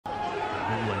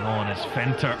on is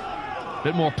Fenter.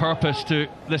 Bit more purpose to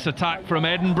this attack from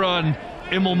Edinburgh, and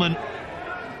Immelman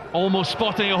almost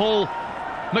spotting a hole.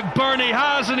 McBurney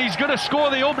has, and he's going to score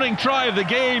the opening try of the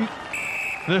game.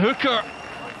 The hooker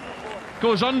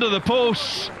goes under the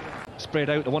posts. Spread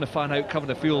out, they want to fan out, cover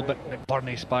the field, but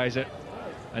McBurney spies it.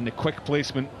 And the quick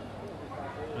placement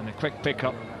and the quick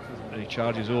pickup, and he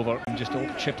charges over and just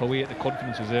chip away at the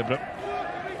confidence of Zebre.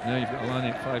 Now you've got a line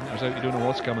at 5 metres out, you don't know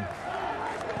what's coming.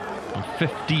 And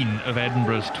 15 of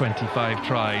Edinburgh's 25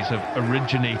 tries have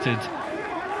originated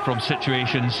from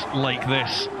situations like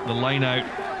this. The line out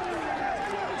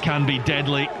can be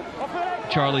deadly.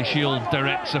 Charlie Shield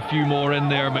directs a few more in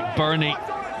there. McBurney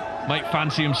might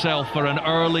fancy himself for an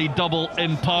early double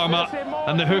in Parma,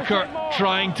 and the hooker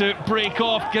trying to break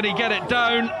off. Can he get it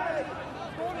down?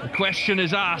 The question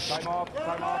is asked,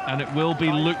 and it will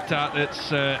be looked at.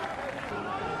 It's a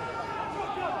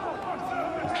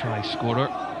try scorer.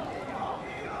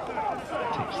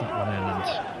 Takes that one in,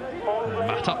 and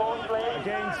Mata.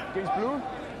 Against blue.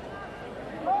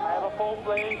 I have a full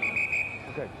play.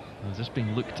 Okay. Is this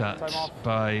being looked at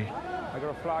by I got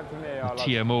a flag from the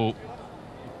TMO?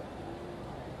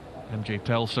 MJ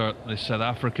Pelser, the South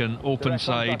African open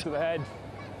side,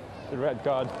 the red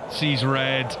card. Sees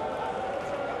red,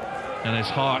 and his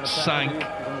heart sank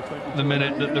the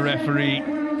minute that the referee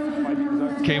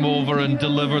came over and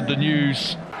delivered the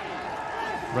news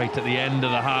right at the end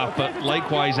of the half. But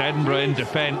likewise Edinburgh in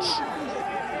defence,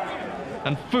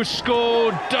 and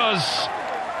Fusco does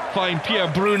find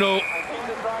Pierre Bruno.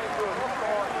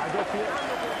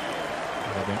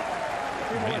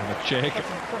 Might have a check.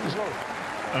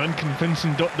 An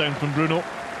unconvincing dot down from Bruno.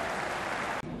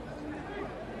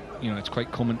 You know, it's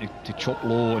quite common to chop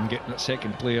low and get that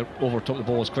second player over top of the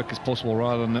ball as quick as possible,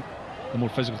 rather than the more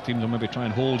physical teams will maybe try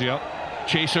and hold you up.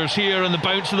 Chasers here, and the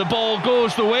bounce of the ball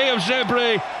goes the way of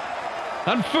Zebre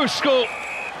and Fusco,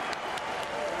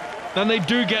 and they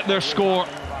do get their score.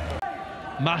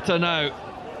 Mata now,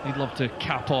 he'd love to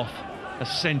cap off a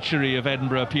century of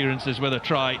Edinburgh appearances with a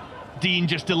try. Dean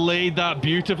just delayed that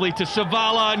beautifully to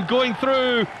Savala, and going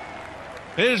through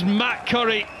is Matt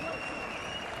Curry,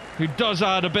 who does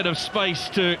add a bit of spice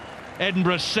to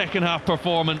Edinburgh's second half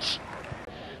performance.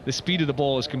 The speed of the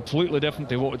ball is completely different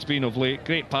to what it's been of late.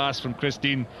 Great pass from Chris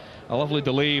Dean, a lovely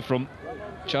delay from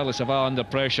Charlie Savala under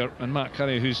pressure, and Matt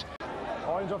Curry, who's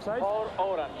orange offside?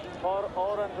 For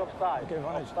orange offside. Okay,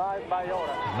 offside by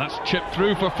orange. And that's chipped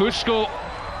through for Fusco,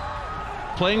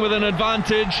 playing with an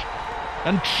advantage,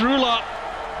 and Trula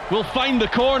will find the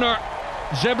corner.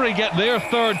 Zebre get their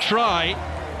third try.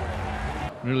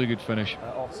 really good finish.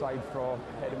 Offside for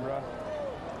Edinburgh.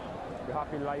 We're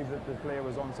happy live that the player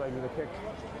was onside with a kick.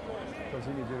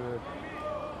 Continue to